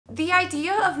The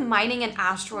idea of mining an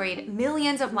asteroid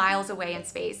millions of miles away in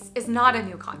space is not a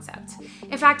new concept.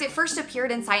 In fact, it first appeared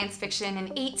in science fiction in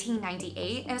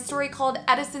 1898 in a story called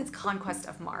Edison's Conquest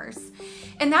of Mars.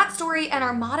 In that story, an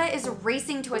armada is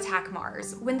racing to attack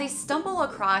Mars when they stumble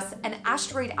across an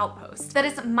asteroid outpost that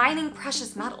is mining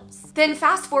precious metals. Then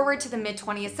fast forward to the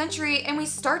mid-20th century and we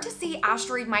start to see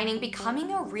asteroid mining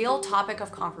becoming a real topic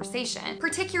of conversation,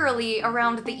 particularly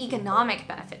around the economic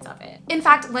benefits of it. In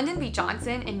fact, Lyndon B.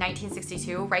 Johnson in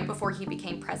 1962, right before he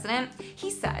became president,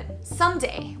 he said,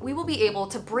 "Someday we will be able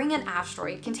to bring an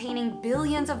asteroid containing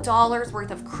billions of dollars worth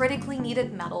of critically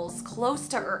needed metals close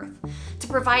to Earth to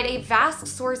provide a vast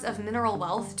source of mineral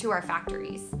wealth to our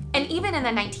factories." And even in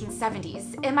the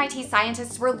 1970s, MIT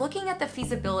scientists were looking at the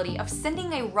feasibility of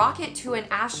sending a rocket to an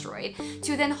asteroid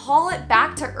to then haul it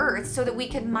back to Earth so that we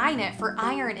could mine it for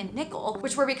iron and nickel,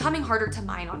 which were becoming harder to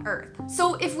mine on Earth.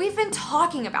 So if we've been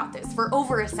talking about this for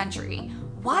over a century,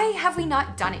 why have we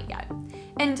not done it yet?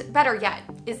 And better yet,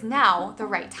 is now the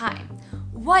right time?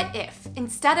 What if,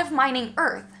 instead of mining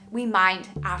Earth, we mined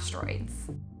asteroids?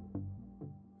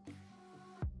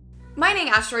 Mining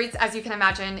asteroids, as you can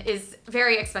imagine, is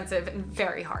very expensive and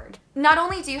very hard. Not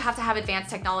only do you have to have advanced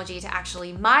technology to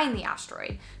actually mine the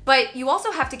asteroid, but you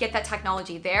also have to get that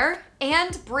technology there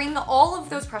and bring all of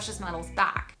those precious metals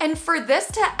back. And for this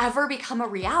to ever become a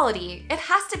reality, it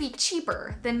has to be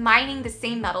cheaper than mining the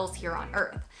same metals here on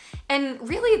Earth. And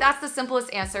really, that's the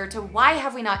simplest answer to why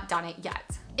have we not done it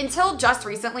yet. Until just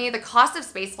recently, the cost of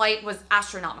spaceflight was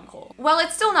astronomical. While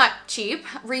it's still not cheap,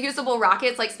 reusable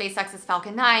rockets like SpaceX's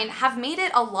Falcon 9 have made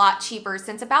it a lot cheaper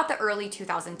since about the early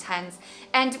 2010s,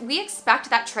 and we expect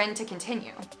that trend to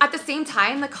continue. At the same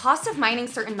time, the cost of mining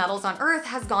certain metals on Earth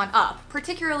has gone up,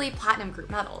 particularly platinum group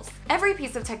metals. Every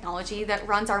piece of technology that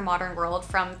runs our modern world,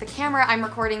 from the camera I'm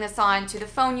recording this on, to the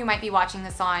phone you might be watching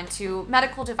this on, to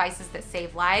medical devices that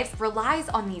save lives, relies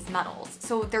on these metals,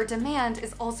 so their demand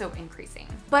is also increasing.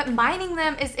 But mining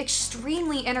them is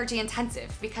extremely energy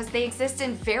intensive because they exist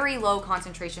in very low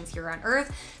concentrations here on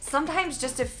Earth, sometimes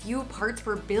just a few parts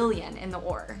per billion in the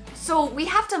ore. So we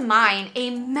have to mine a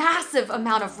massive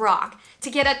amount of rock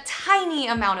to get a tiny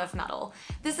amount of metal.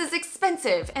 This is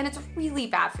expensive and it's really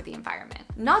bad for the environment.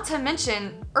 Not to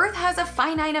mention, Earth has a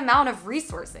finite amount of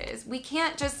resources. We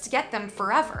can't just get them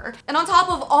forever. And on top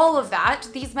of all of that,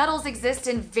 these metals exist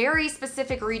in very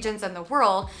specific regions in the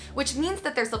world, which means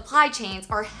that their supply chains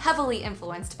are heavily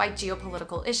influenced by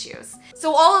geopolitical issues.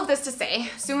 So all of this to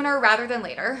say, sooner rather than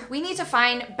later, we need to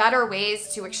find better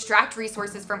ways to extract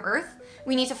resources from Earth,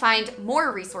 we need to find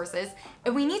more resources,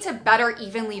 and we need to better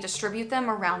evenly distribute them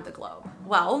around the globe.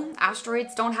 Well,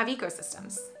 asteroids don't have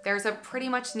ecosystems. There's a pretty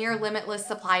much near limitless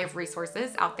supply of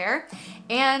resources out there,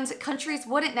 and countries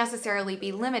wouldn't necessarily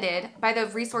be limited by the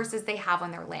resources they have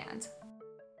on their land.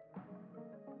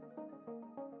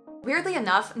 Weirdly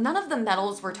enough, none of the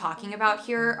metals we're talking about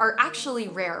here are actually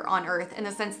rare on Earth in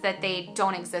the sense that they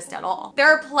don't exist at all. There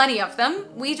are plenty of them,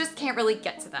 we just can't really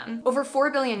get to them. Over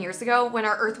 4 billion years ago, when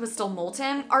our Earth was still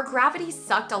molten, our gravity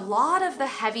sucked a lot of the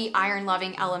heavy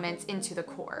iron-loving elements into the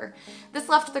core. This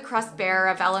left the crust bare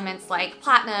of elements like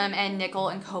platinum and nickel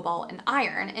and cobalt and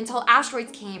iron until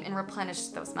asteroids came and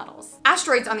replenished those metals.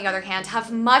 Asteroids, on the other hand,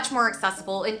 have much more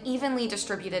accessible and evenly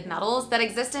distributed metals that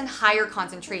exist in higher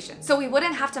concentrations, so we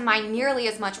wouldn't have to mine nearly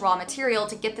as much raw material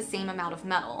to get the same amount of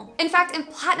metal. In fact, in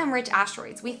platinum-rich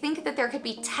asteroids, we think that there could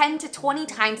be 10 to 20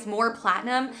 times more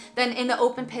platinum than in the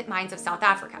open pit mines of South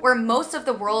Africa, where most of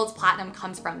the world's platinum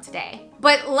comes from today.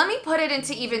 But let me put it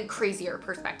into even crazier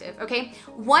perspective, okay?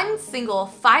 One single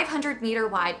 500-meter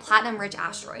wide platinum-rich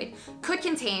asteroid could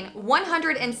contain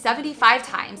 175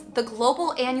 times the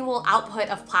global annual output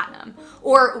of platinum,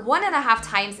 or 1.5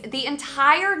 times the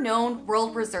entire known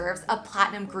world reserves of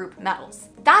platinum group metals.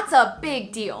 That's a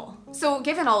big deal. So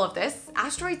given all of this,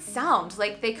 asteroids sound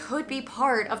like they could be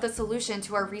part of the solution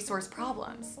to our resource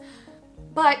problems.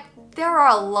 But there are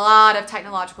a lot of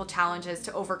technological challenges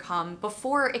to overcome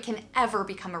before it can ever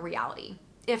become a reality,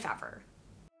 if ever.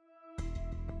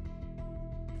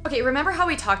 Okay, remember how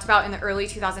we talked about in the early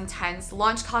 2010s,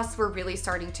 launch costs were really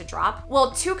starting to drop?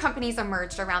 Well, two companies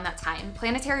emerged around that time,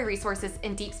 Planetary Resources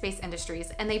and Deep Space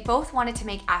Industries, and they both wanted to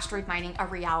make asteroid mining a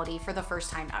reality for the first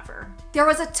time ever. There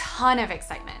was a ton of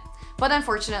excitement. But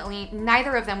unfortunately,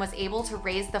 neither of them was able to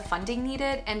raise the funding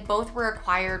needed, and both were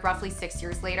acquired roughly 6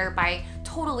 years later by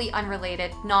totally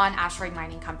unrelated non-asteroid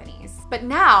mining companies. But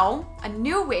now, a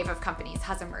new wave of companies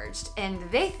has emerged, and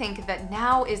they think that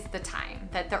now is the time,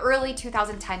 that the early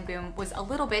 2010 boom was a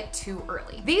little bit too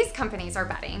early. These companies are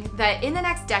betting that in the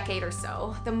next decade or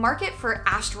so, the market for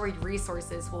asteroid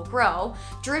resources will grow,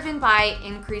 driven by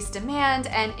increased demand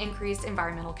and increased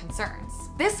environmental concerns.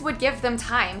 This would give them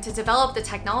time to develop the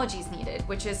technologies needed,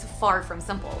 which is far from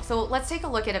simple. So let's take a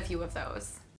look at a few of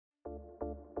those.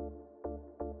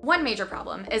 One major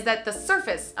problem is that the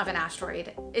surface of an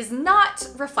asteroid is not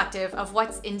reflective of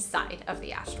what's inside of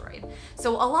the asteroid.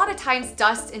 So a lot of times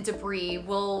dust and debris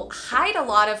will hide a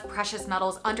lot of precious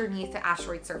metals underneath the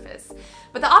asteroid surface.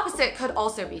 But the opposite could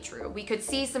also be true. We could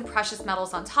see some precious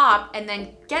metals on top and then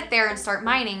get there and start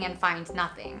mining and find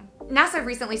nothing. NASA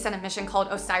recently sent a mission called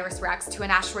OSIRIS-REx to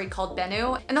an asteroid called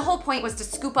Bennu, and the whole point was to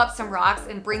scoop up some rocks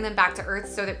and bring them back to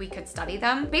Earth so that we could study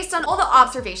them. Based on all the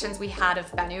observations we had of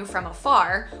Bennu from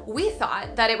afar, we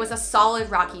thought that it was a solid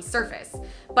rocky surface.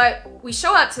 But we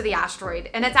show up to the asteroid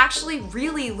and it's actually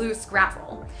really loose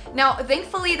gravel. Now,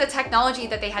 thankfully, the technology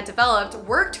that they had developed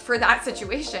worked for that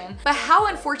situation, but how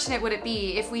unfortunate would it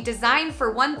be if we designed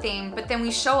for one thing, but then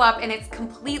we show up and it's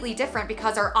completely different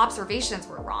because our observations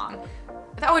were wrong?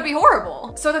 That would be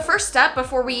horrible. So the first step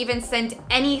before we even send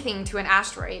anything to an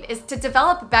asteroid is to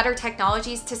develop better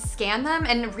technologies to scan them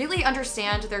and really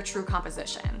understand their true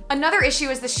composition. Another issue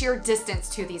is the sheer distance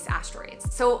to these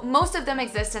asteroids. So most of them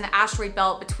exist in the asteroid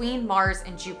belt between Mars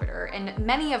and Jupiter, and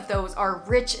many of those are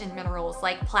rich in minerals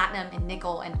like platinum and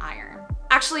nickel and iron.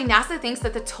 Actually, NASA thinks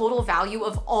that the total value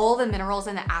of all the minerals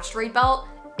in the asteroid belt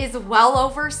is well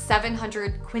over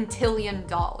 $700 quintillion.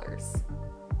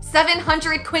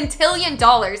 $700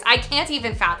 quintillion. I can't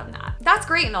even fathom that. That's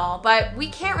great and all, but we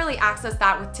can't really access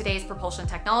that with today's propulsion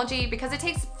technology because it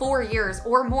takes 4 years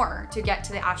or more to get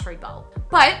to the asteroid belt.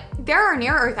 But there are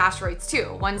near-Earth asteroids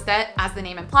too, ones that, as the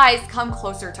name implies, come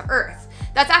closer to Earth.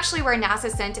 That's actually where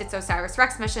NASA sent its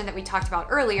OSIRIS-REx mission that we talked about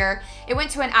earlier. It went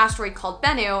to an asteroid called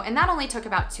Bennu, and that only took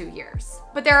about 2 years.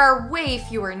 But there are way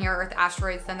fewer near-Earth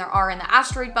asteroids than there are in the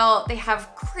asteroid belt. They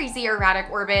have crazy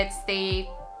erratic orbits. They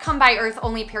come by Earth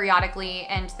only periodically,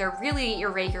 and they're really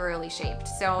irregularly shaped,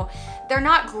 so they're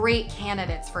not great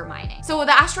candidates for mining. So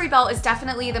the asteroid belt is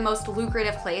definitely the most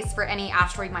lucrative place for any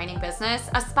asteroid mining business,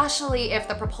 especially if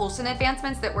the propulsion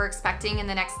advancements that we're expecting in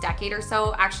the next decade or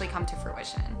so actually come to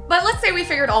fruition. But let's say we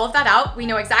figured all of that out. We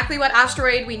know exactly what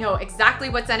asteroid, we know exactly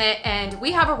what's in it, and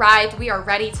we have arrived, we are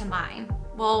ready to mine.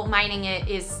 Well, mining it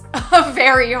is a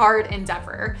very hard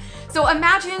endeavor. So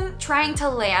imagine trying to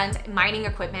land mining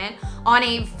equipment on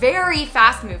a very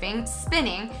fast-moving,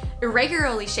 spinning,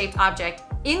 irregularly shaped object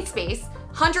in space,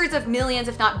 hundreds of millions,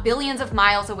 if not billions of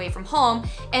miles away from home,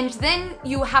 and then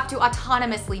you have to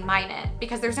autonomously mine it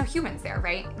because there's no humans there,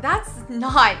 right? That's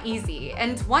not easy.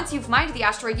 And once you've mined the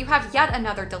asteroid, you have yet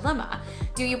another dilemma.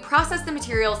 Do you process the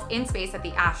materials in space at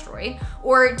the asteroid,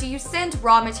 or do you send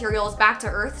raw materials back to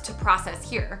Earth to process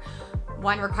here?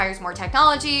 One requires more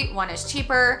technology, one is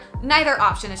cheaper, neither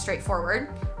option is straightforward.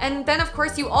 And then of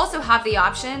course you also have the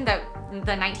option that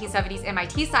the 1970s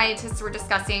MIT scientists were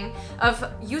discussing of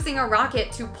using a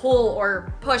rocket to pull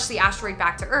or push the asteroid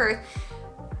back to Earth.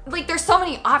 Like, there's so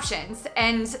many options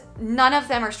and none of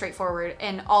them are straightforward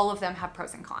and all of them have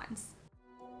pros and cons.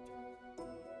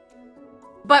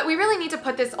 But we really need to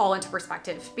put this all into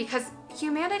perspective because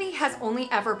humanity has only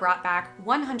ever brought back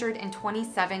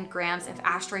 127 grams of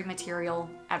asteroid material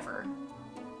ever.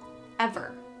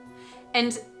 Ever.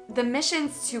 And the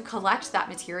missions to collect that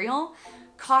material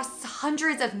costs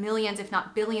hundreds of millions, if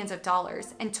not billions of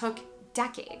dollars, and took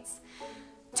decades.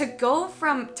 To go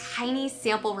from tiny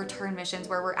sample return missions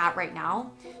where we're at right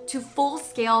now to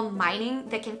full-scale mining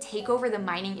that can take over the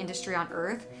mining industry on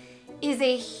Earth is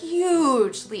a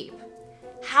huge leap.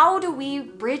 How do we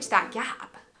bridge that gap?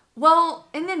 Well,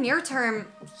 in the near term,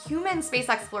 human space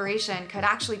exploration could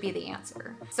actually be the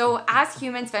answer. So as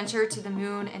humans venture to the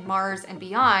moon and Mars and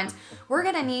beyond, we're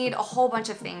gonna need a whole bunch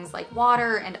of things like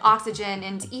water and oxygen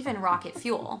and even rocket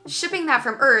fuel. Shipping that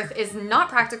from Earth is not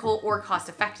practical or cost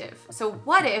effective. So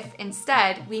what if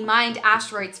instead we mined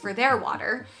asteroids for their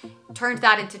water, turned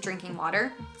that into drinking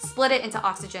water, split it into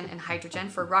oxygen and hydrogen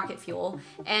for rocket fuel,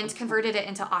 and converted it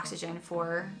into oxygen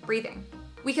for breathing?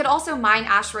 We could also mine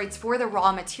asteroids for the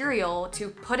raw material to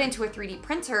put into a 3D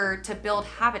printer to build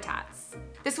habitats.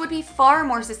 This would be far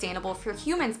more sustainable for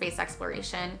human space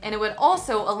exploration, and it would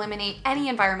also eliminate any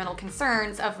environmental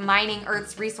concerns of mining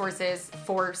Earth's resources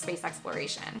for space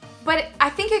exploration. But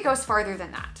I think it goes farther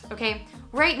than that, okay?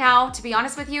 Right now, to be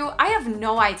honest with you, I have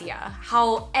no idea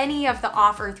how any of the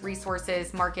off-Earth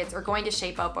resources markets are going to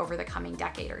shape up over the coming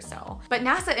decade or so. But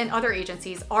NASA and other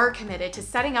agencies are committed to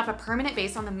setting up a permanent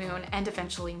base on the moon and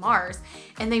eventually Mars,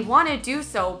 and they want to do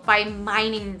so by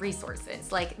mining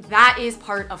resources. Like, that is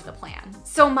part of the plan.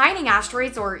 So mining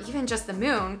asteroids, or even just the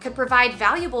moon, could provide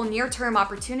valuable near-term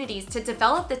opportunities to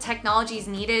develop the technologies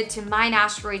needed to mine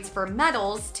asteroids for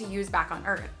metals to use back on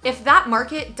Earth. If that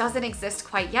market doesn't exist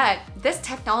quite yet, this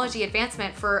technology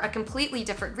advancement for a completely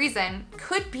different reason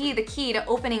could be the key to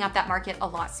opening up that market a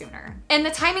lot sooner. And the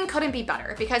timing couldn't be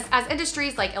better, because as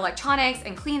industries like electronics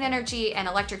and clean energy and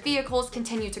electric vehicles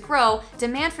continue to grow,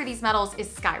 demand for these metals is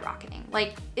skyrocketing.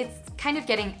 Like, it's kind of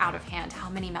getting out of hand how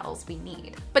many metals we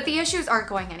need. But the issues aren't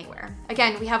going anywhere.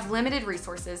 Again, we have limited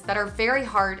resources that are very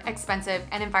hard, expensive,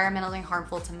 and environmentally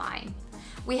harmful to mine.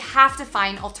 We have to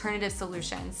find alternative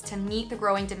solutions to meet the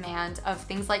growing demand of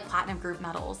things like platinum group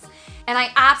metals. And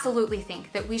I absolutely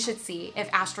think that we should see if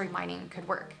asteroid mining could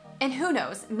work. And who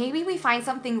knows, maybe we find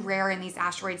something rare in these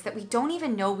asteroids that we don't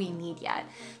even know we need yet,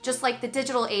 just like the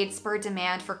digital age spurred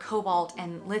demand for cobalt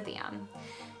and lithium.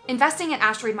 Investing in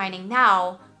asteroid mining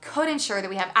now could ensure that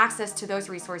we have access to those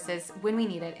resources when we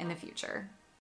need it in the future.